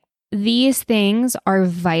these things are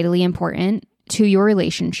vitally important to your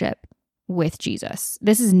relationship with Jesus.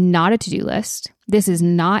 This is not a to-do list. This is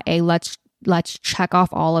not a let's check off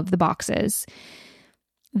all of the boxes.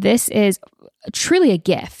 This is truly a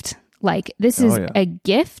gift. Like this is a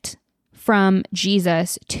gift from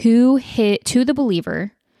Jesus to the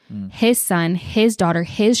believer, his son, his daughter,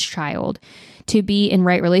 his child, to be in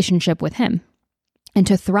right relationship with him and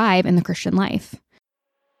to thrive in the Christian life.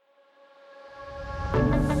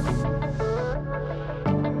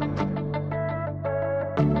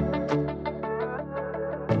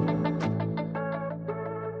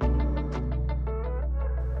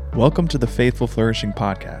 Welcome to the Faithful Flourishing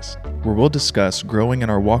podcast, where we'll discuss growing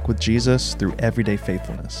in our walk with Jesus through everyday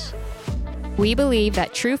faithfulness. We believe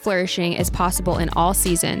that true flourishing is possible in all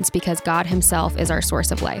seasons because God himself is our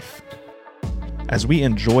source of life. As we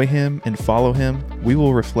enjoy him and follow him, we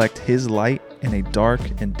will reflect his light in a dark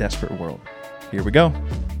and desperate world. Here we go.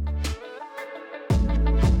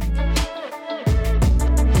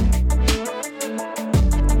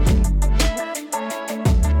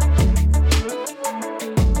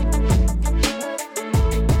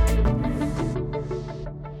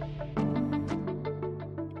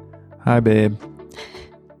 Hi, babe.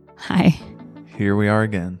 Hi. Here we are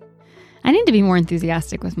again. I need to be more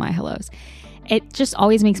enthusiastic with my hellos. It just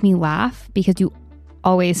always makes me laugh because you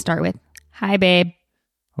always start with, hi, babe.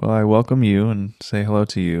 Well, I welcome you and say hello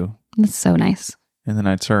to you. That's so nice. And then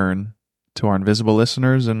I turn to our invisible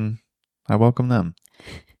listeners and I welcome them.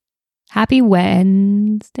 Happy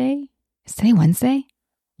Wednesday. Is today Wednesday?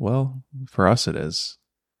 Well, for us it is.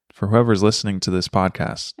 For whoever's listening to this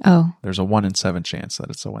podcast, there's a 1 in 7 chance that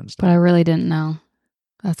it's a Wednesday. But I really didn't know.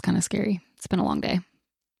 That's kind of scary. It's been a long day.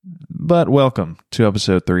 But welcome to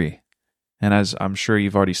episode 3. And as I'm sure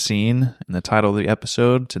you've already seen in the title of the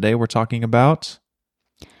episode, today we're talking about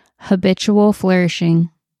habitual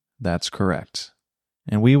flourishing. That's correct.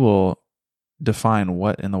 And we will define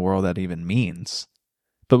what in the world that even means.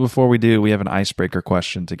 But before we do, we have an icebreaker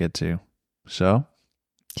question to get to. So,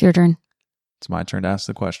 it's your turn. It's my turn to ask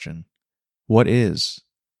the question. What is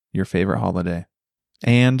your favorite holiday?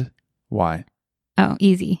 And why? Oh,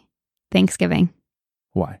 easy. Thanksgiving.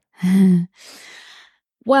 Why?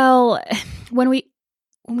 Well, when we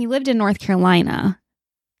lived in North Carolina,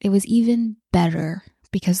 it was even better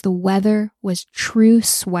because the weather was true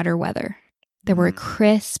sweater weather. There were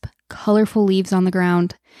crisp, colorful leaves on the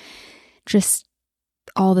ground. Just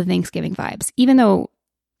all the Thanksgiving vibes. Even though,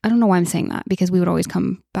 I don't know why I'm saying that, because we would always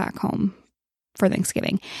come back home for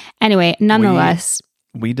Thanksgiving. Anyway, nonetheless.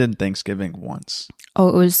 We did Thanksgiving once. Oh,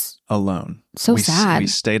 it was alone. So sad. We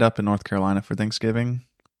stayed up in North Carolina for Thanksgiving.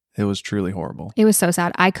 It was truly horrible. It was so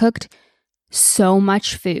sad. I cooked so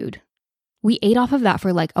much food. We ate off of that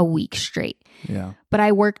for like a week straight. Yeah. But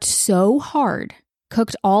I worked so hard,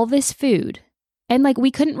 cooked all this food, and like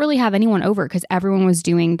we couldn't really have anyone over because everyone was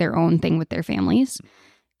doing their own thing with their families.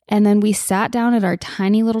 And then we sat down at our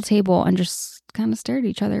tiny little table and just kind of stared at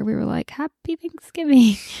each other. We were like, Happy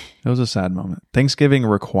Thanksgiving. It was a sad moment. Thanksgiving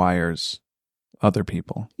requires other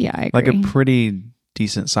people. Yeah, I agree. Like a pretty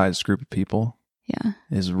decent sized group of people. Yeah.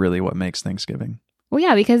 Is really what makes Thanksgiving. Well,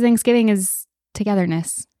 yeah, because Thanksgiving is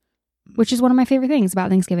togetherness, which is one of my favorite things about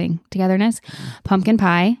Thanksgiving. Togetherness, pumpkin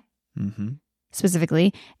pie,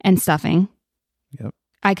 specifically, and stuffing. Yep.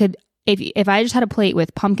 I could, if I just had a plate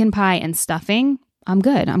with pumpkin pie and stuffing, I'm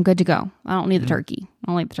good. I'm good to go. I don't need the turkey.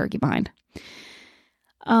 I'll leave the turkey behind.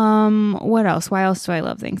 What else? Why else do I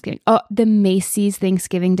love Thanksgiving? Oh, the Macy's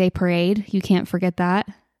Thanksgiving Day Parade. You can't forget that.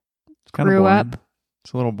 It's kind of boring.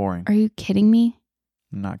 It's a little boring. Are you kidding me?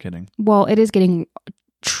 I'm not kidding. Well, it is getting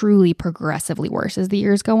truly progressively worse as the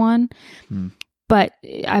years go on. But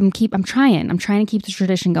I'm trying to keep the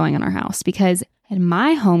tradition going in our house because in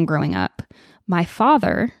my home growing up, my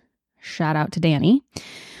father, shout out to Danny,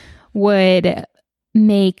 would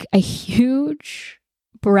make a huge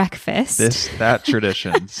breakfast. That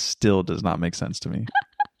tradition still does not make sense to me.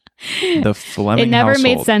 The Fleming It never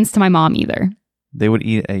household, made sense to my mom either. They would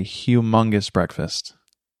eat a humongous breakfast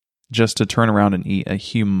just to turn around and eat a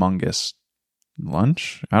humongous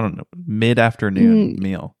lunch. I don't know, mid-afternoon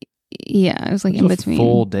meal. Yeah, it was like in between. A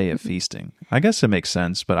full day of feasting. I guess it makes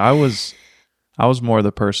sense, but I was more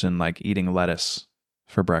the person like eating lettuce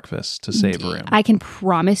for breakfast to save room. I can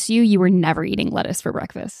promise you were never eating lettuce for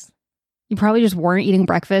breakfast. You probably just weren't eating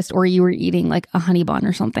breakfast, or you were eating like a honey bun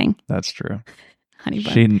or something. That's true. Honey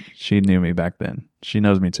bun. She knew me back then. She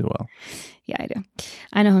knows me too well. Yeah, I do.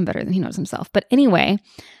 I know him better than he knows himself. But anyway,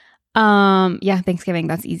 yeah, Thanksgiving,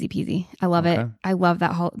 that's easy peasy. I love it. I love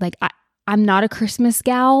that whole, like, I'm not a Christmas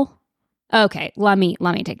gal. Okay, let me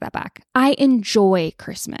take that back. I enjoy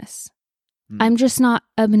Christmas. I'm just not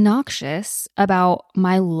obnoxious about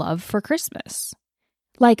my love for Christmas.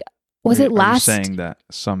 Like, was it last? Are you saying that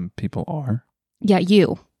some people are? Yeah,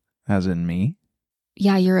 you. As in me?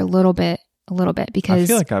 Yeah, you're a little bit because I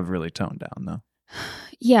feel like I've really toned down though.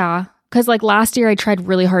 Yeah, because like last year I tried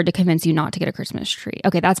really hard to convince you not to get a Christmas tree.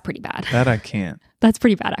 Okay, that's pretty bad. That I can't. That's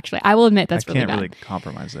pretty bad, actually. I will admit that's really bad. I can't really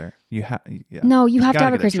compromise there. Yeah. No, you have to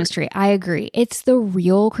have a Christmas tree. I agree. It's the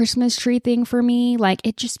real Christmas tree thing for me. Like,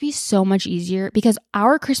 it'd just be so much easier because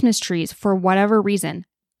our Christmas trees, for whatever reason,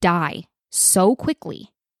 die so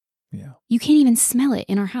quickly. Yeah. You can't even smell it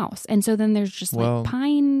in our house. And so then there's just like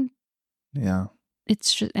pine. Yeah.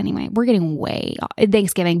 It's just, anyway, we're getting way off.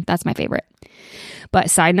 Thanksgiving, that's my favorite.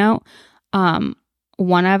 But side note,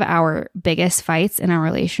 one of our biggest fights in our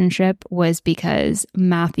relationship was because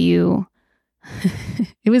Matthew,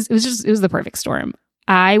 it was the perfect storm.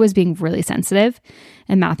 I was being really sensitive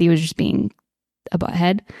and Matthew was just being a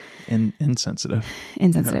butthead. Insensitive.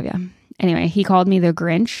 Insensitive, yeah. Anyway, he called me the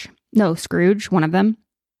Grinch. No, Scrooge, one of them.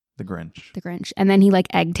 The Grinch. And then he like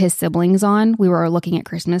egged his siblings on. We were looking at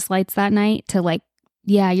Christmas lights that night to like,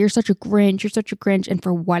 yeah, you're such a Grinch. You're such a Grinch. And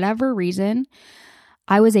for whatever reason,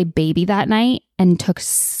 I was a baby that night and took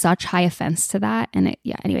such high offense to that. And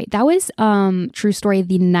anyway, that was true story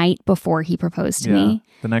the night before he proposed to me.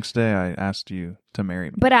 The next day I asked you to marry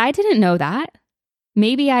me. But I didn't know that.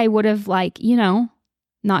 Maybe I would have like,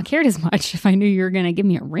 not cared as much if I knew you were going to give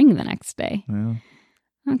me a ring the next day. Yeah.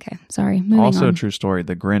 Okay, sorry. Moving also on. a true story.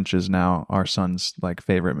 The Grinch is now our son's like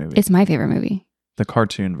favorite movie. It's my favorite movie. The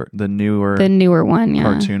cartoon, the newer one, yeah.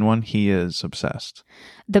 Cartoon one, he is obsessed.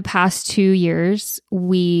 The past 2 years,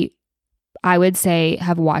 I would say,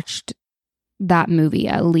 have watched that movie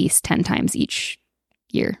at least 10 times each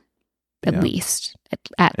year. At least.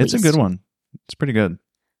 At it's least. a good one. It's pretty good.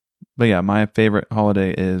 But yeah, my favorite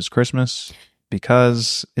holiday is Christmas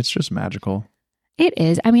because it's just magical. It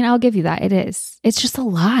is. I mean, I'll give you that. It is. It's just a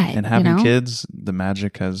lot. And having kids, the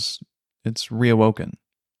magic it's reawoken.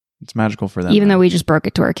 It's magical for them. Even though we just broke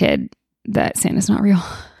it to our kid that Santa's not real.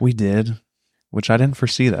 We did, which I didn't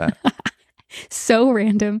foresee that. So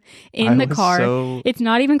random. In the car. It's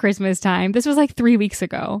not even Christmas time. This was like 3 weeks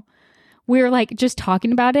ago. We were like just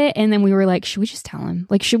talking about it. And then we were like, should we just tell him?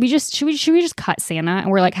 Like, should we just cut Santa?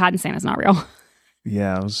 And we're like, Santa's not real.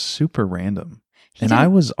 Yeah, it was super random. I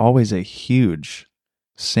was always a huge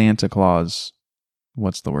Santa Claus,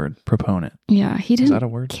 what's the word? Proponent. Yeah, he didn't Is that a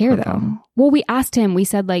word? care though. Well, we asked him, we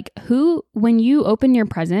said like, when you open your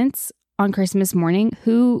presents on Christmas morning,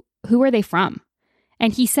 who are they from?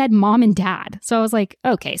 And he said mom and dad. So I was like,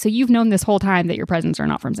 okay, so you've known this whole time that your presents are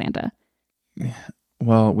not from Santa.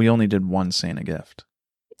 Well, we only did one Santa gift.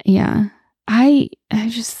 Yeah. I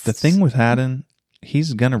just... The thing with Haddon,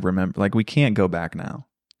 he's going to remember. Like, we can't go back now.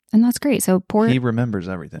 And that's great. So he remembers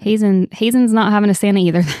everything. Hazen's not having a Santa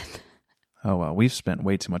either. Oh, well, we've spent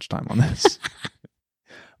way too much time on this.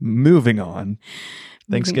 Moving on.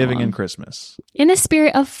 Thanksgiving and Christmas. In a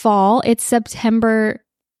spirit of fall, it's September...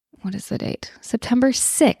 What is the date? September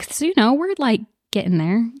 6th. So, we're like getting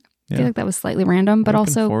there. I feel like that was slightly random, but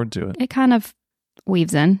also forward to it. It kind of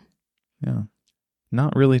weaves in. Yeah.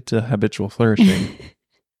 Not really to habitual flourishing.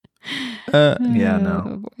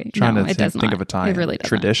 No. Trying to think of a time. It really doesn't.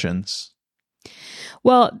 Traditions.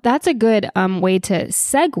 Well, that's a good way to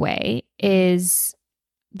segue is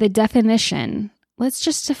the definition. Let's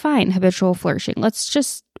just define habitual flourishing.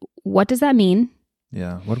 What does that mean?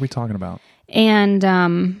 Yeah. What are we talking about?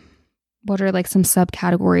 And what are like some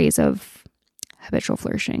subcategories of habitual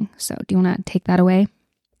flourishing? So do you want to take that away?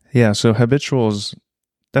 Yeah. So habituals,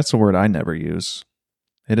 that's a word I never use.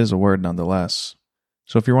 It is a word nonetheless.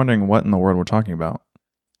 So if you're wondering what in the world we're talking about,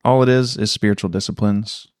 all it is spiritual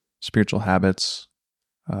disciplines, spiritual habits,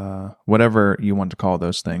 whatever you want to call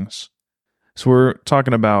those things. So we're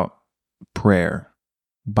talking about prayer,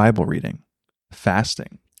 Bible reading,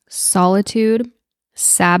 fasting, solitude,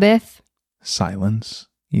 Sabbath, silence,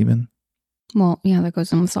 even. Well, yeah, that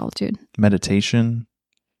goes in with solitude. Meditation,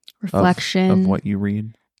 reflection of what you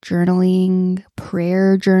read, journaling,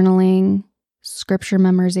 prayer journaling, scripture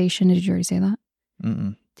memorization. Did you already say that?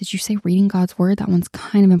 Mm-mm. Did you say reading God's word? That one's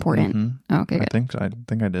kind of important. Mm-hmm. Oh, okay, good. I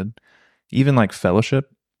think I did. Even like fellowship.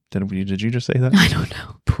 Did you just say that? I don't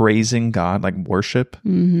know. Praising God, like worship.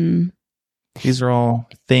 Mm-hmm. These are all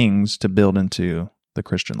things to build into the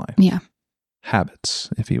Christian life. Yeah. Habits,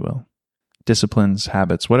 if you will. Disciplines,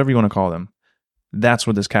 habits, whatever you want to call them. That's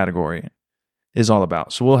what this category is all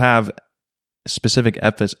about. So we'll have specific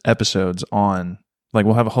episodes on, like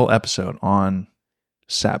we'll have a whole episode on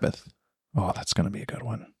Sabbath. Oh, that's going to be a good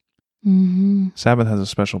one. Mm-hmm. Sabbath has a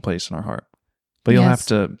special place in our heart. But you'll have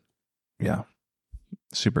to,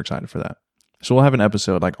 super excited for that. So we'll have an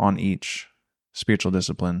episode like on each spiritual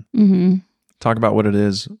discipline. Mm-hmm. Talk about what it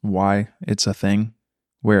is, why it's a thing,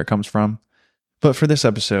 where it comes from. But for this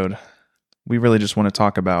episode, we really just want to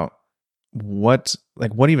talk about what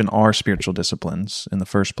even are spiritual disciplines in the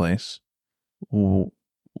first place,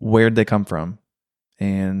 where'd they come from,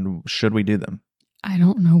 and should we do them? I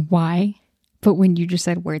don't know why, but when you just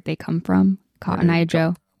said where'd they come from, Cotton Eye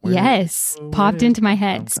Joe, popped into my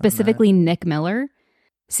head, specifically Nick Miller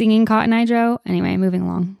singing Cotton Eye Joe. Anyway, moving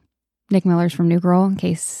along. Nick Miller's from New Girl, in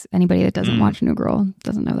case anybody that doesn't watch New Girl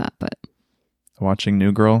doesn't know that. But watching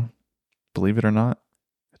New Girl, believe it or not,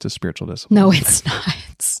 it's a spiritual discipline. No, it's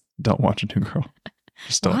not. Don't watch New Girl.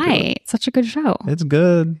 Just don't. Why? It's such a good show. It's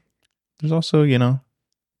good. There's also,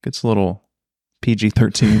 gets a little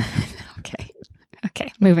PG-13.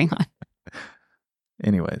 Okay, moving on.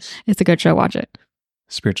 Anyways. It's a good show. Watch it.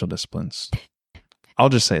 Spiritual disciplines. I'll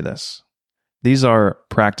just say this. These are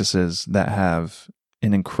practices that have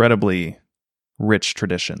an incredibly rich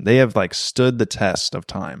tradition. They have stood the test of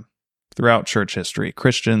time throughout church history.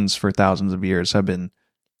 Christians for thousands of years have been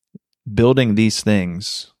building these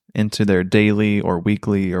things into their daily or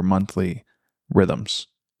weekly or monthly rhythms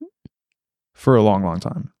for a long, long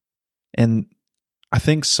time. And I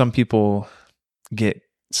think some people get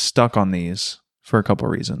stuck on these for a couple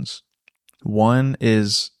of reasons. One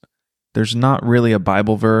is there's not really a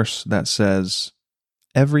Bible verse that says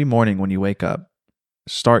every morning when you wake up,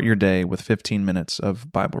 start your day with 15 minutes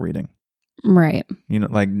of Bible reading. Right.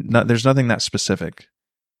 There's nothing that specific.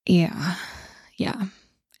 Yeah.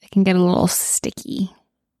 It can get a little sticky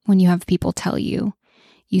when you have people tell you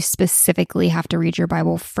specifically have to read your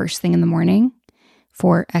Bible first thing in the morning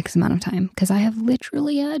for X amount of time. Because I have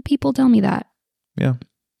literally had people tell me that. Yeah.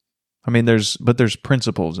 I mean, there's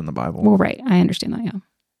principles in the Bible. Well, right. I understand that, yeah.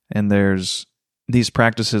 And there's these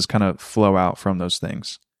practices kind of flow out from those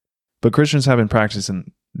things. But Christians have been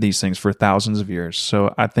practicing these things for thousands of years.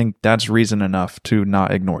 So I think that's reason enough to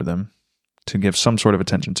not ignore them, to give some sort of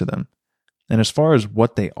attention to them. And as far as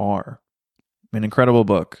what they are, an incredible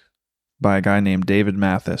book by a guy named David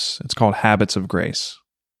Mathis. It's called Habits of Grace.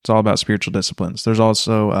 It's all about spiritual disciplines. There's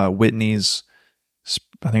also Whitney's,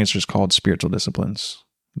 I think it's just called Spiritual Disciplines,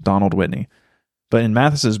 Donald Whitney. But in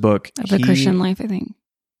Mathis's book... Of the Christian life, I think.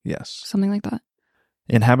 Yes. Something like that.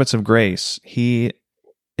 In Habits of Grace, he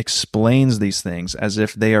explains these things as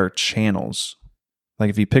if they are channels. Like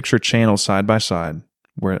if you picture channels side by side,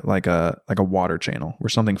 where like a water channel, where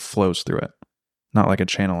something flows through it. Not like a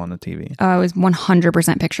channel on the TV. I was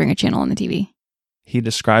 100% picturing a channel on the TV. He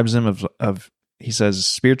describes them he says,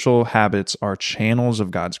 spiritual habits are channels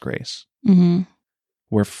of God's grace. Mm-hmm.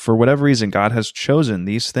 Where for whatever reason, God has chosen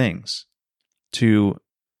these things to,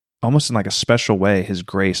 almost in like a special way, his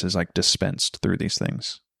grace is like dispensed through these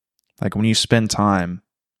things. Like when you spend time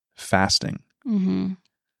fasting. Mm-hmm.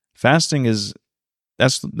 Fasting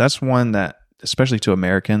that's one that, especially to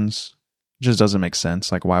Americans, just doesn't make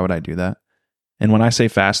sense. Like, why would I do that? And when I say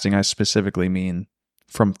fasting, I specifically mean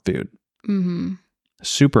from food. Mm-hmm.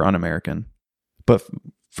 Super un-American. But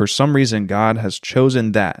for some reason, God has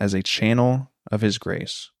chosen that as a channel of his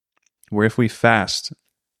grace, where if we fast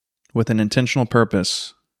with an intentional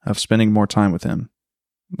purpose of spending more time with him,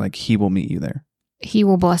 like he will meet you there. He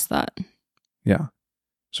will bless that. Yeah.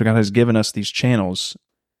 So God has given us these channels.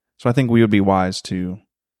 So I think we would be wise to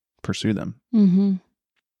pursue them. Mm-hmm.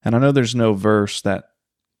 And I know there's no verse that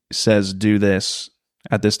says do this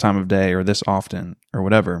at this time of day or this often or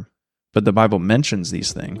whatever, but the Bible mentions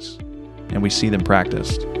these things and we see them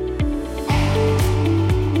practiced.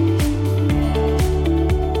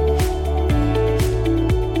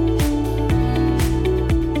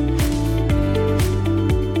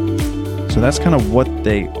 So that's kind of what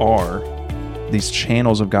they are, these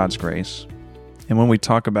channels of God's grace. And when we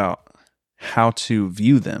talk about how to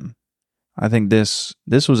view them, I think this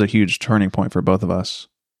was a huge turning point for both of us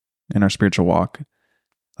in our spiritual walk.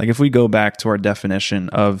 Like if we go back to our definition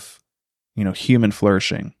of, human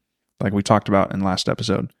flourishing, like we talked about in last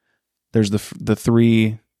episode, there's the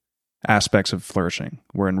three aspects of flourishing.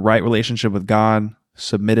 We're in right relationship with God,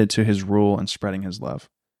 submitted to his rule, and spreading his love.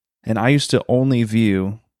 And I used to only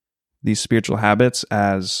view these spiritual habits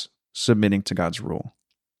as submitting to God's rule.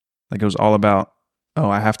 Like it was all about,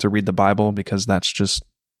 I have to read the Bible because that's just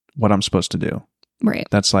what I'm supposed to do. Right.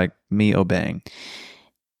 That's like me obeying.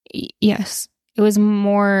 Yes. It was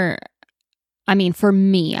more, for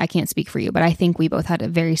me, I can't speak for you, but I think we both had a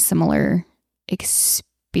very similar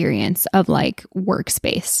experience of like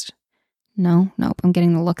works-based. Nope. I'm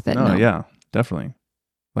getting the look that no. Yeah, definitely.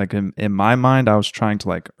 Like in my mind, I was trying to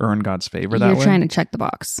like earn God's favor that way. You're trying to check the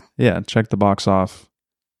box. Yeah, check the box off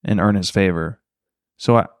and earn his favor.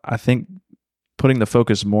 So I think putting the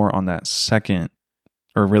focus more on that second,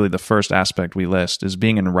 or really the first aspect we list, is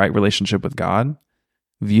being in right relationship with God,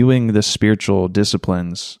 viewing the spiritual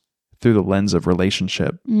disciplines through the lens of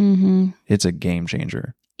relationship. It's a game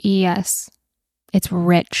changer. Yes. It's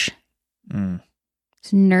rich.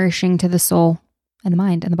 It's nourishing to the soul and the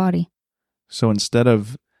mind and the body. So instead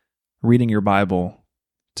of reading your Bible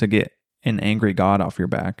to get an angry God off your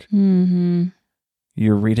back,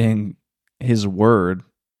 you're reading his word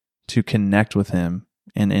to connect with him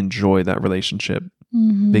and enjoy that relationship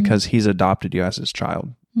because he's adopted you as his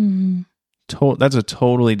child. That's a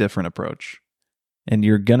totally different approach. And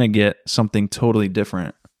you're going to get something totally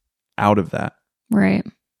different out of that. Right.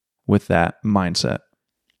 With that mindset.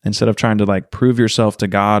 Instead of trying to like prove yourself to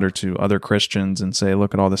God or to other Christians and say,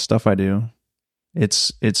 look at all this stuff I do.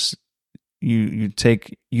 It's you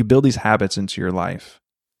build these habits into your life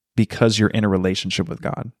because you're in a relationship with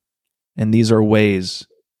God. And these are ways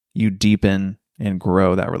you deepen and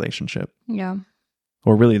grow that relationship. Yeah.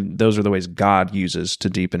 Or really, those are the ways God uses to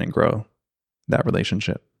deepen and grow that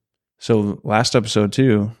relationship. So last episode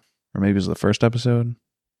too, or maybe it was the first episode,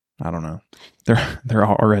 I don't know. They're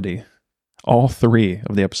already, all three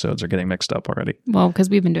of the episodes are getting mixed up already. Well, because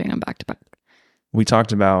we've been doing them back to back. We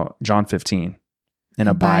talked about John 15 and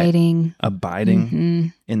abiding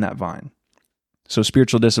in that vine. So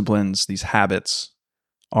spiritual disciplines, these habits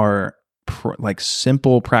are like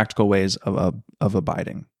simple, practical ways of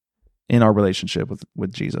abiding in our relationship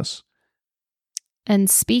with Jesus. And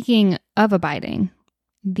speaking of abiding,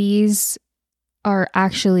 these are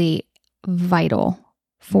actually vital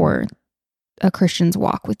for a Christian's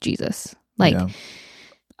walk with Jesus. Like,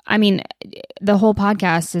 I mean, the whole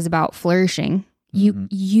podcast is about flourishing.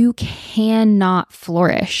 You cannot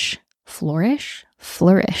flourish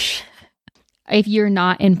if you're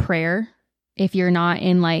not in prayer, if you're not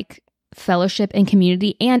in like fellowship and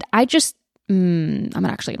community. And I'm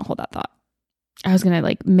actually going to hold that thought. I was going to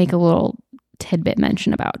like make a little tidbit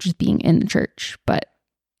mention about just being in the church, but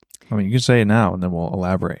I mean, you can say it now and then we'll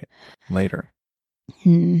elaborate later.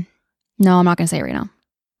 No, I'm not going to say it right now.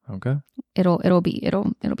 Okay. It'll be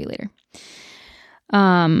later.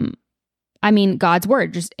 I mean, God's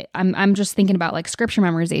word, I'm just thinking about like scripture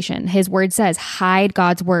memorization. His word says, hide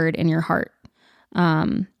God's word in your heart.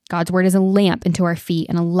 God's word is a lamp into our feet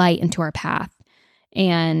and a light into our path.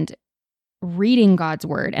 And reading God's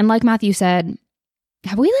word. And like Matthew said,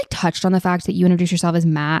 have we like touched on the fact that you introduce yourself as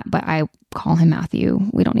Matt, but I call him Matthew?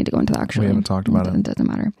 We don't need to go into that actually. We haven't talked about it. It doesn't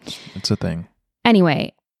matter. It's a thing.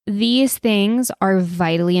 Anyway, these things are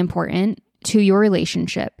vitally important to your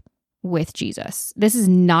relationship with Jesus. This is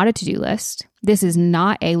not a to-do list. This is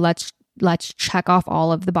not a let's check off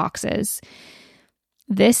all of the boxes.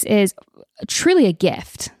 This is truly a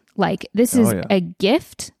gift. Like this is a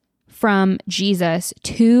gift from Jesus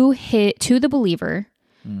to the believer,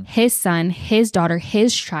 his son, his daughter,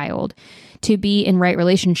 his child, to be in right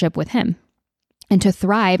relationship with him and to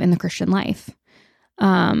thrive in the Christian life.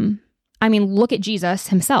 I mean, look at Jesus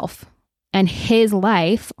himself and his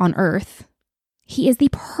life on earth. He is the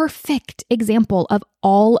perfect example of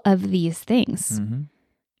all of these things.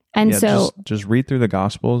 And so just read through the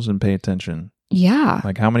Gospels and pay attention. Yeah.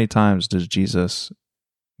 Like how many times does Jesus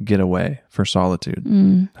get away for solitude?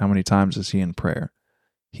 How many times is he in prayer?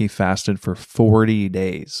 He fasted for 40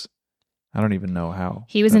 days. I don't even know how.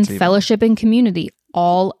 He was in fellowship and community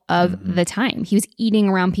all of the time. He was eating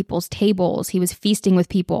around people's tables. He was feasting with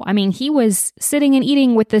people. I mean, he was sitting and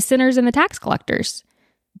eating with the sinners and the tax collectors.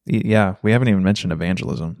 Yeah, we haven't even mentioned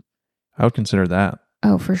evangelism. I would consider that.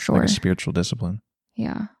 Oh, for sure. Like a spiritual discipline.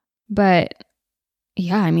 Yeah. But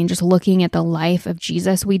yeah, I mean, just looking at the life of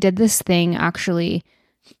Jesus, we did this thing actually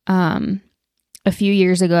a few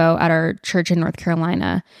years ago at our church in North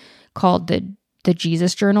Carolina called the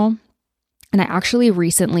Jesus Journal. And I actually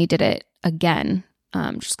recently did it again,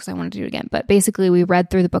 just because I wanted to do it again. But basically, we read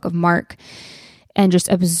through the book of Mark and just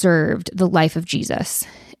observed the life of Jesus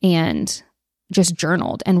and just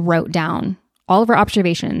journaled and wrote down all of our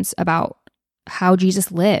observations about how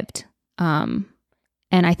Jesus lived. And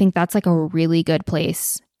I think that's like a really good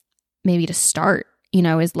place maybe to start,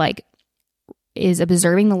 is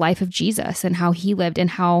observing the life of Jesus and how he lived and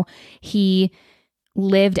how he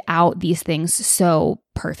lived out these things so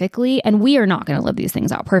perfectly. And we are not going to live these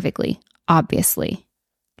things out perfectly, obviously.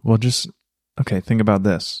 Well, think about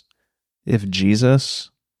this. If Jesus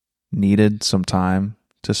needed some time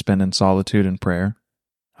to spend in solitude and prayer,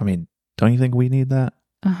 I mean, don't you think we need that?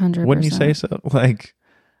 100%. Wouldn't you say so? Like,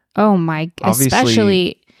 oh my,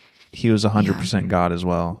 especially he was 100% God as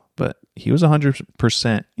well, but he was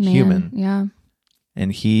 100% human. Yeah.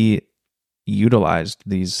 And he utilized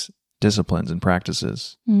these disciplines and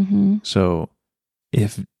practices. Mm-hmm. So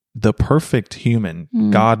if the perfect human,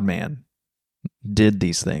 God-man, did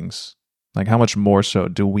these things, like how much more so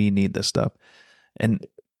do we need this stuff? And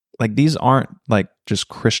like these aren't like just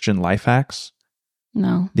Christian life hacks.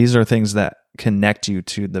 No. These are things that connect you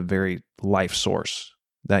to the very life source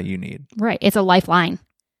that you need. Right. It's a lifeline.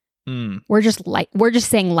 We're just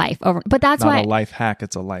saying life over, but that's not why a life hack.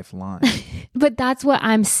 It's a lifeline. But that's what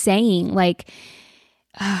I'm saying. Like,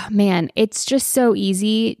 man, it's just so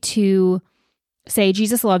easy to say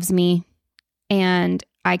Jesus loves me and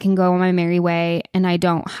I can go on my merry way and I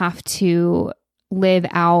don't have to live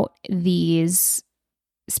out these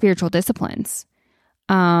spiritual disciplines.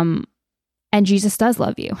 And Jesus does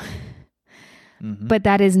love you. But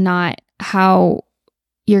that is not how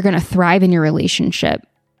you're going to thrive in your relationship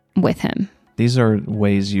with him. These are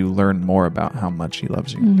ways you learn more about how much he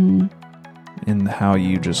loves you and how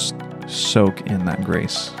you just soak in that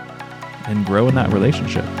grace and grow in that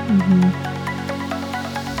relationship.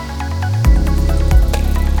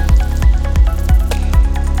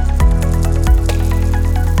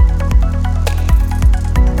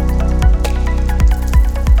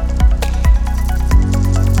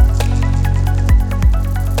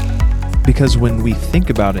 Because when we think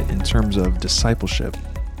about it in terms of discipleship,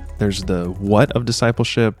 there's the what of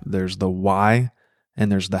discipleship, there's the why,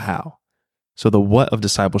 and there's the how. So the what of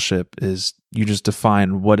discipleship is you just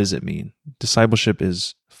define what does it mean. Discipleship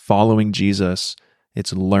is following Jesus,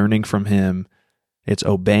 it's learning from him, it's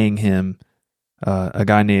obeying him. A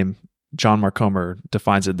guy named John Mark Comer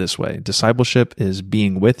defines it this way. Discipleship is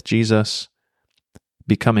being with Jesus,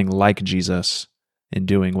 becoming like Jesus, and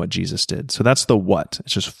doing what Jesus did. So that's the what.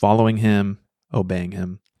 It's just following him, obeying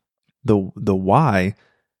him. The why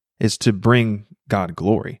is to bring God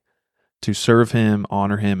glory, to serve him,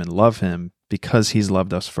 honor him, and love him because he's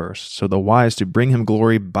loved us first. So the why is to bring him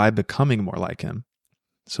glory by becoming more like him.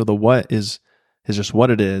 So the what is just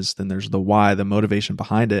what it is. Then there's the why, the motivation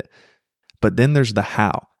behind it. But then there's the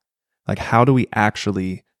how. Like, how do we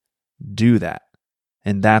actually do that?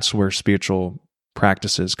 And that's where spiritual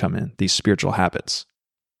practices come in, these spiritual habits.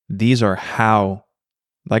 These are how,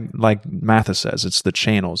 like Mathis says, it's the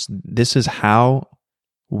channels. This is how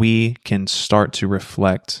we can start to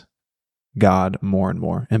reflect God more and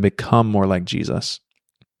more and become more like Jesus.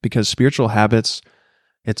 Because spiritual habits,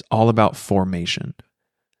 it's all about formation.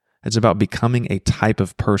 It's about becoming a type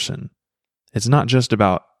of person. It's not just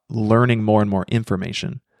about learning more and more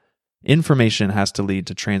information. Information has to lead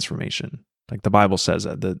to transformation. Like the Bible says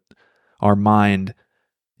that our mind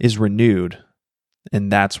is renewed,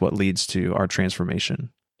 and that's what leads to our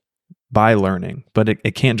transformation by learning. But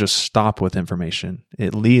it can't just stop with information.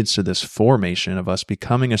 It leads to this formation of us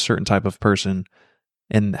becoming a certain type of person,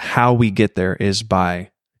 and how we get there is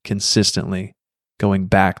by consistently going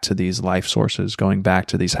back to these life sources, going back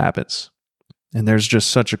to these habits. And there's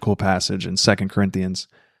just such a cool passage in 2 Corinthians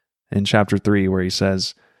in chapter 3 where he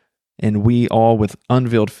says, "And we all with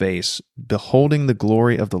unveiled face, beholding the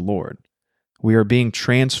glory of the Lord, we are being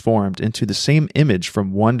transformed into the same image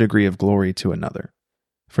from one degree of glory to another.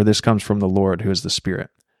 For this comes from the Lord, who is the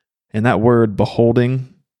Spirit." And that word,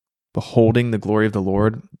 beholding the glory of the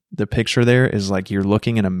Lord, the picture there is like you're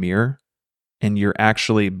looking in a mirror and you're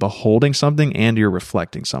actually beholding something and you're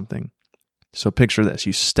reflecting something. So picture this.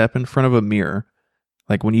 You step in front of a mirror,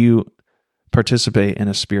 like when you participate in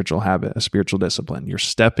a spiritual habit, a spiritual discipline, you're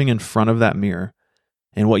stepping in front of that mirror,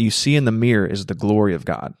 and what you see in the mirror is the glory of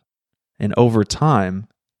God. And over time,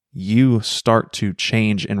 you start to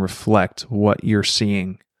change and reflect what you're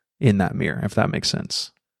seeing in that mirror, if that makes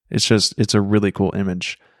sense. It's a really cool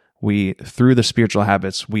image. Through the spiritual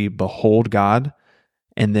habits, we behold God,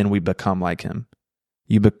 and then we become like him.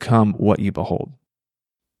 You become what you behold.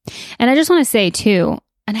 And I just want to say too,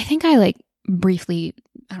 and I think I briefly,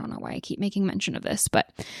 I don't know why I keep making mention of this,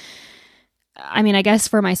 but I mean, I guess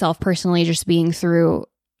for myself personally, just being through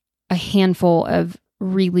a handful of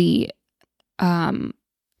really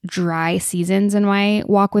dry seasons in my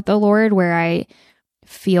walk with the Lord where I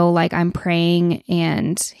feel like I'm praying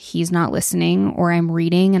and he's not listening, or I'm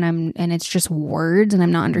reading and it's just words and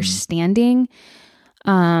I'm not understanding.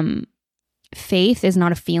 Faith is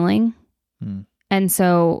not a feeling. And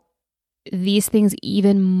so these things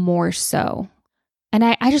even more so. And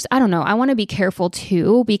I don't know, I want to be careful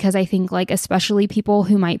too, because I think especially people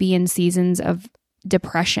who might be in seasons of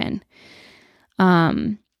depression,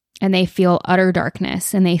 and they feel utter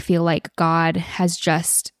darkness and they feel like God has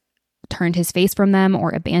just turned his face from them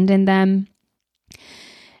or abandoned them.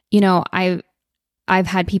 I've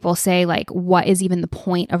had people say what is even the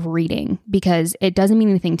point of reading? Because it doesn't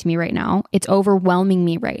mean anything to me right now. It's overwhelming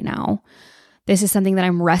me right now. This is something that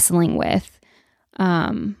I'm wrestling with.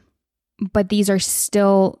 But these are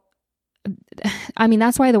still, I mean,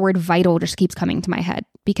 that's why the word vital just keeps coming to my head,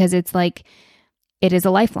 because it's like, it is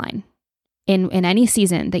a lifeline in any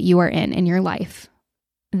season that you are in your life.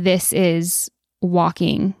 This is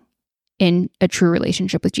walking in a true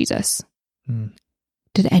relationship with Jesus.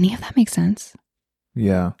 Did any of that make sense?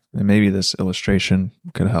 Yeah. And maybe this illustration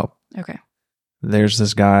could help. Okay. There's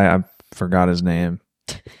this guy, I forgot his name,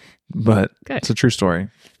 but it's a true story.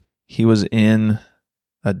 He was in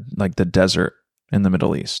the desert in the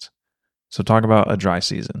Middle East. So talk about a dry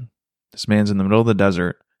season. This man's in the middle of the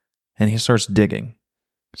desert and he starts digging.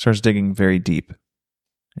 Starts digging very deep.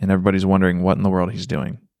 And everybody's wondering what in the world he's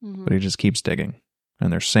doing. Mm-hmm. But he just keeps digging.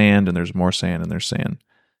 And there's sand and there's more sand and there's sand.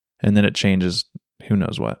 And then it changes who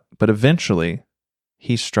knows what. But eventually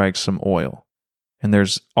he strikes some oil. And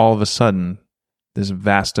there's all of a sudden this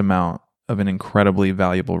vast amount of an incredibly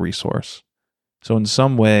valuable resource. So in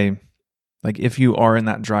some way, like if you are in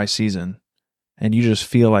that dry season and you just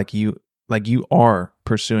feel like you are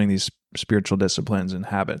pursuing these spiritual disciplines and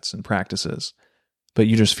habits and practices, but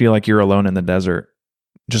you just feel like you're alone in the desert,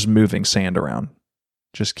 just moving sand around.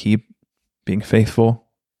 Just keep being faithful,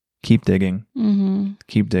 keep digging,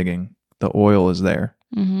 keep digging. The oil is there,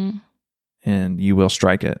 and you will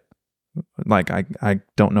strike it. Like, I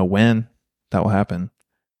don't know when that will happen.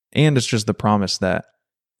 And it's just the promise that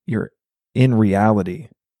you're in reality,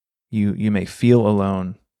 you may feel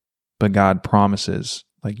alone, but God promises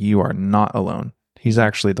like you are not alone. He's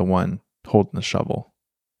actually the one holding the shovel.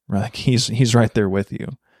 Right? Like he's right there with you.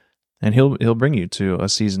 And he'll bring you to a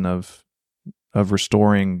season of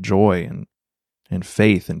restoring joy and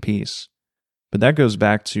faith and peace. But that goes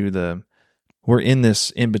back to we're in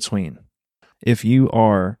this in between. If you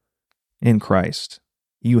are in Christ,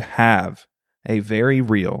 you have a very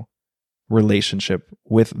real relationship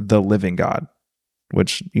with the living God,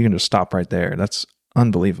 which you can just stop right there. That's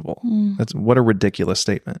unbelievable. That's what a ridiculous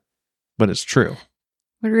statement, but it's true.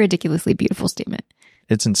 What a ridiculously beautiful statement.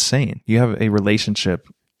 It's insane. You have a relationship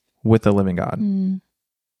with the living God. And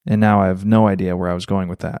now I have no idea where I was going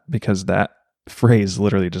with that, because that phrase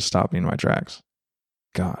literally just stopped me in my tracks.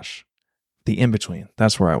 Gosh, the in-between,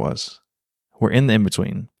 that's where I was. We're in the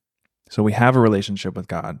in-between. So we have a relationship with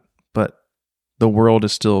God, but the world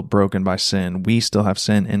is still broken by sin. We still have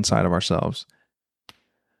sin inside of ourselves.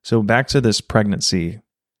 So back to this pregnancy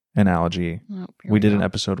analogy we did in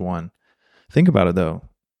episode 1. Think about it though.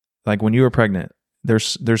 Like when you were pregnant,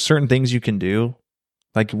 there's certain things you can do.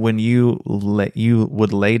 Like when you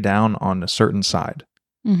would lay down on a certain side,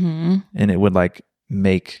 and it would like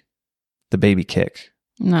make the baby kick.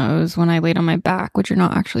 No, it was when I laid on my back, which you're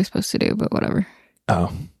not actually supposed to do, but whatever.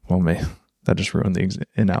 Oh, well, that just ruined the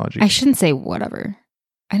analogy. I shouldn't say whatever.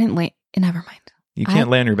 I didn't lay. Never mind. You can't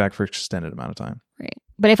lay on your back for an extended amount of time. Right.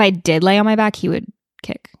 But if I did lay on my back, he would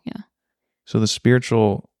kick. Yeah. So the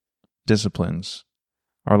spiritual disciplines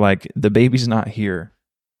are like, the baby's not here,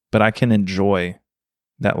 but I can enjoy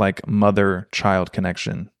that like mother-child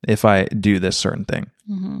connection if I do this certain thing.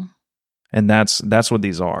 And that's what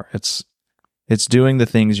these are. It's doing the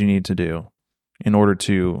things you need to do in order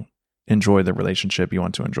to enjoy the relationship you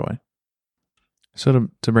want to enjoy. So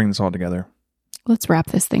to bring this all together, let's wrap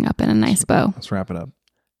this thing up in a nice bow. Let's wrap it up.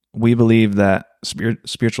 We believe that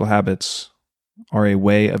spiritual habits are a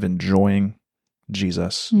way of enjoying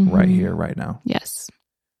Jesus right here, right now. Yes.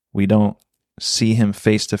 We don't see him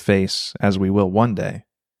face to face as we will one day,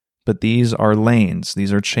 but these are lanes,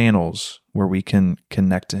 these are channels where we can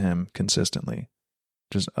connect to him consistently.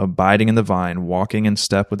 Just abiding in the vine, walking in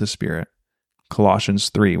step with the Spirit. Colossians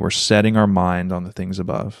 3, we're setting our mind on the things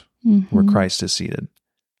above, where Christ is seated.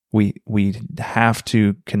 We have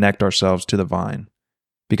to connect ourselves to the vine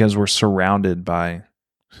because we're surrounded by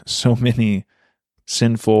so many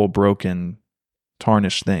sinful, broken,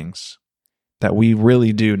 tarnished things that we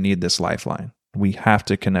really do need this lifeline. We have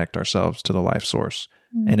to connect ourselves to the life source.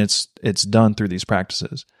 And it's done through these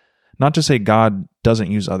practices. Not to say God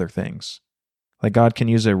doesn't use other things. Like God can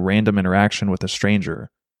use a random interaction with a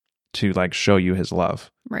stranger to like show you his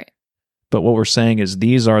love. Right. But what we're saying is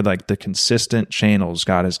these are like the consistent channels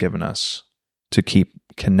God has given us to keep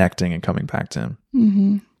connecting and coming back to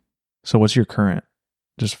him. So what's your current,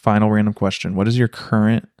 just final random question, what is your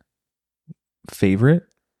current favorite?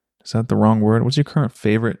 Is that the wrong word? What's your current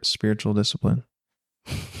favorite spiritual discipline?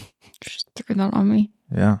 Just threw that on me.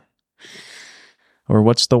 Yeah. Or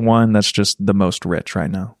what's the one that's just the most rich right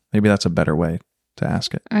now? Maybe that's a better way to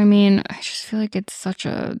ask it. I mean, I just feel like it's such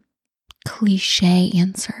a cliche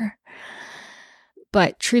answer.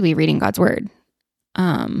 But truly reading God's word.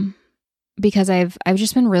 Because I've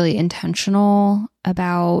just been really intentional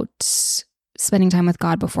about spending time with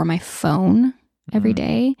God before my phone. every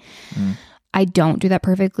day. I don't do that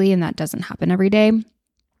perfectly, and that doesn't happen every day.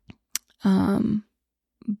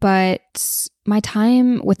 But my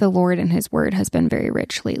time with the Lord and his word has been very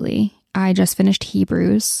rich lately. I just finished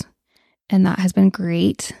Hebrews, and that has been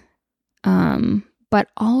great. But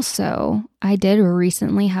also I did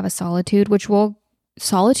recently have a solitude,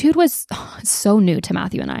 solitude was so new to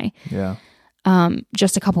Matthew and I. Yeah.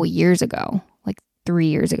 Just a couple years ago, like 3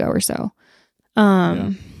 years ago or so.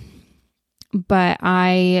 But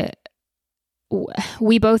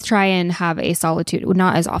we both try and have a solitude,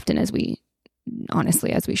 not as often as we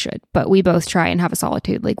should, but we both try and have a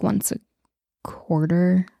solitude like once a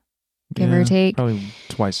quarter, give or take. Probably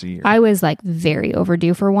twice a year. I was like very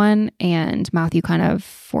overdue for one, and Matthew kind of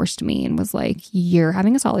forced me and was like, "You're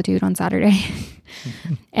having a solitude on Saturday."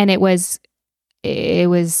 And it was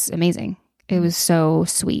amazing. It was so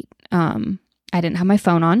sweet. I didn't have my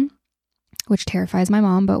phone on, which terrifies my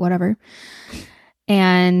mom, but whatever.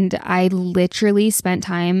 And I literally spent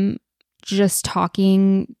time just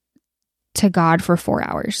talking to God for 4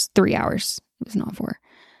 hours, 3 hours. It was not 4.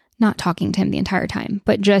 Not talking to him the entire time,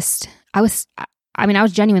 but just, I was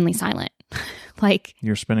genuinely silent. Like,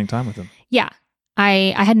 you're spending time with him. Yeah.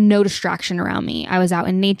 I had no distraction around me. I was out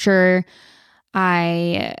in nature.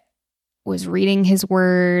 I was reading his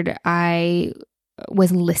word. I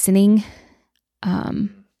was listening,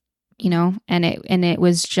 and it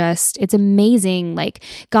was just, it's amazing. Like,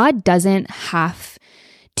 God doesn't have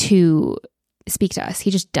to speak to us.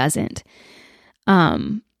 He just doesn't.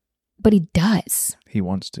 But he does. He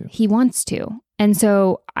wants to. He wants to. And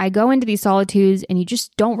so I go into these solitudes, and you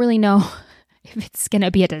just don't really know if it's going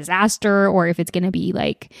to be a disaster or if it's going to be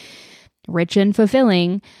like rich and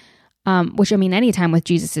fulfilling. Which, I mean, any time with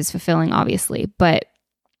Jesus is fulfilling, obviously, but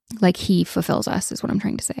like, he fulfills us is what I'm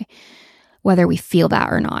trying to say. Whether we feel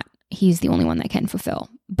that or not, he's the only one that can fulfill.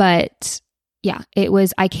 But yeah,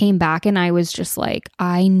 I came back and I was just like,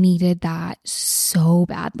 I needed that so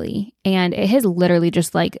badly. And it has literally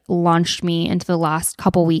just like launched me into the last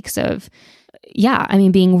couple weeks of,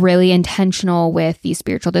 being really intentional with these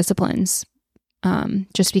spiritual disciplines.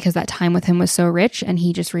 Just because that time with him was so rich, and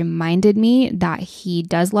he just reminded me that he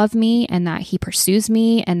does love me, and that he pursues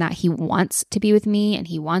me, and that he wants to be with me, and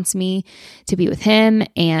he wants me to be with him.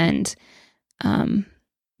 And,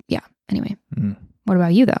 anyway, What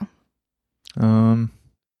about you though?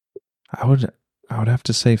 I would have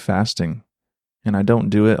to say fasting, and I don't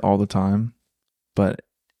do it all the time,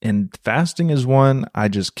 and fasting is one I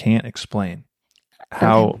just can't explain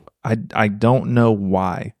how. Okay. I don't know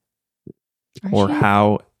why or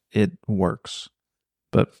how it works,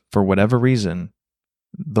 but for whatever reason,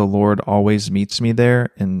 the Lord always meets me there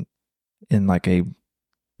in like a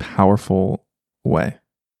powerful way.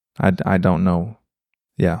 I don't know.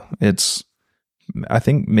 Yeah, I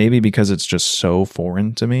think maybe because it's just so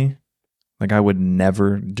foreign to me. Like, I would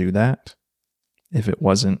never do that if it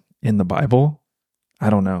wasn't in the Bible. I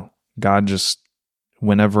don't know. God just,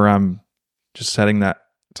 whenever I'm just setting that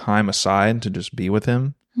time aside to just be with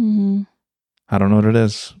him, I don't know what it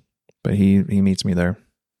is, but he meets me there.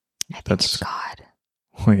 I think it's God.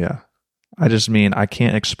 Well, yeah. I just mean, I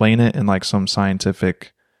can't explain it in like some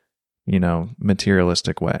scientific,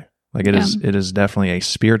 materialistic way. Like, it is definitely a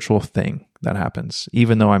spiritual thing that happens,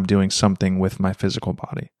 even though I'm doing something with my physical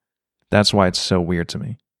body. That's why it's so weird to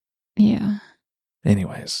me. Yeah.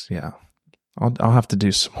 Anyways, yeah. I'll have to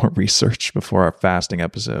do some more research before our fasting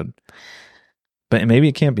episode. But maybe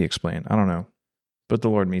it can't be explained. I don't know. But the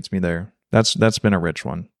Lord meets me there. That's been a rich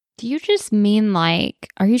one. Do you just mean like,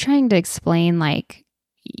 are you trying to explain like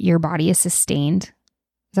your body is sustained? Is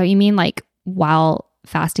that what you mean? Like, while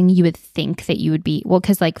fasting, you would think that you would be, well,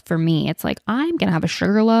 because like for me, it's like, I'm going to have a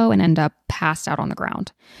sugar low and end up passed out on the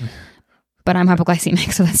ground. But I'm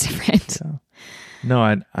hypoglycemic, so that's different. Yeah.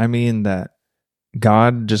 No, I mean that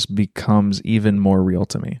God just becomes even more real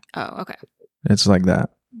to me. Oh, okay. It's like that.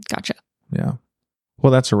 Gotcha. Yeah.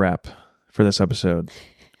 Well, that's a wrap for this episode.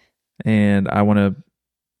 And I want to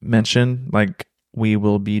mention, like we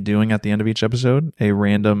will be doing at the end of each episode, a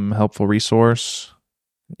random helpful resource,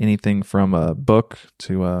 anything from a book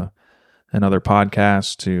to another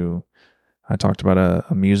podcast to, I talked about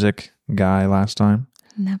a music guy last time.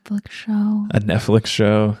 A Netflix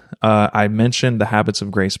show. I mentioned the Habits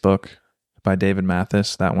of Grace book by David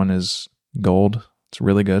Mathis. That one is gold. It's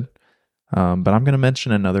really good. But I'm going to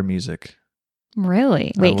mention another music.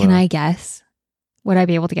 Really? Wait, can I guess? Would I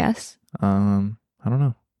be able to guess? I don't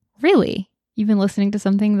know. Really? You've been listening to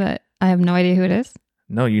something that I have no idea who it is?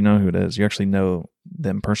 No, you know who it is. You actually know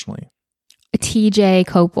them personally. TJ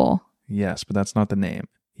Copel. Yes, but that's not the name.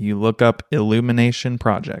 You look up Illumination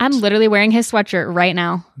Project. I'm literally wearing his sweatshirt right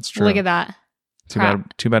now. It's true. Look at that.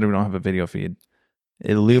 Too bad we don't have a video feed.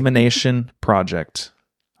 Illumination Project.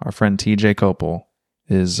 Our friend TJ Copel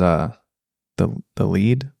is the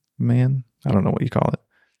lead man. I don't know what you call it.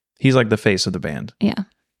 He's like the face of the band. Yeah.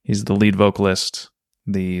 He's the lead vocalist.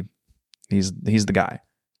 He's the guy.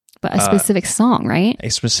 But a specific song, right? A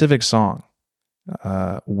specific song.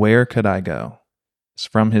 Where Could I Go? It's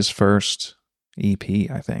from his first EP,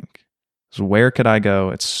 I think. So Where Could I Go?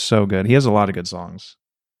 It's so good. He has a lot of good songs.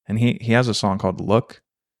 And he has a song called Look,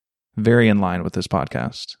 very in line with this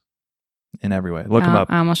podcast in every way. Look him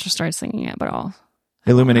up. I almost just started singing it, but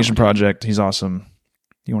Illumination Project. He's awesome.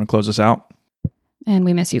 You want to close us out? And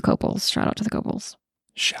we miss you, Copels. Shout out to the Copels.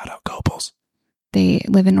 Shout out Copels. They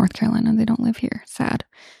live in North Carolina. They don't live here. Sad.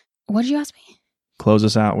 What did you ask me? Close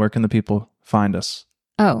us out. Where can the people find us?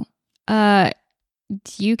 Oh,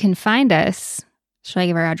 you can find us. Should I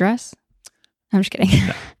give our address? I'm just kidding.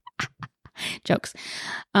 No. Jokes.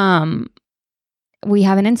 We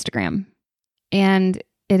have an Instagram, and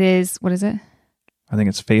it is, what is it? I think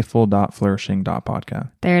it's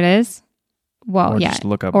faithful.flourishing.podcast. There it is. Well, Or yeah. just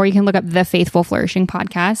look up. Or you can look up the Faithful Flourishing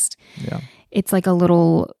podcast. Yeah. It's like a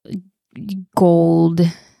little gold.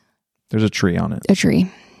 There's a tree on it. A tree.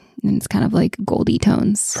 And it's kind of like goldy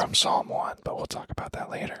tones. From Psalm 1, but we'll talk about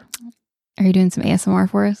that later. Are you doing some ASMR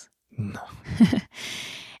for us? No.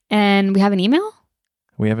 And we have an email?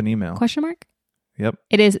 We have an email. Question mark? Yep.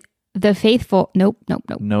 It is the faithful. Nope.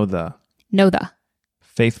 Know the.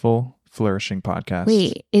 Faithful Flourishing podcast.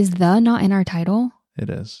 Wait, is the not in our title? It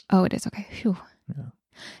is. Oh, it is. Okay. Phew. Yeah.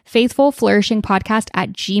 Faithful Flourishing Podcast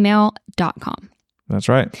at gmail.com. That's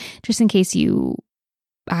right. Just in case you,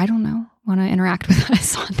 I don't know, want to interact with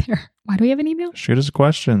us on there. Why do we have an email? Shoot us a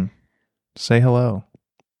question. Say hello.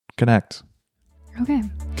 Connect. Okay.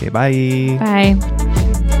 Okay, bye. Bye.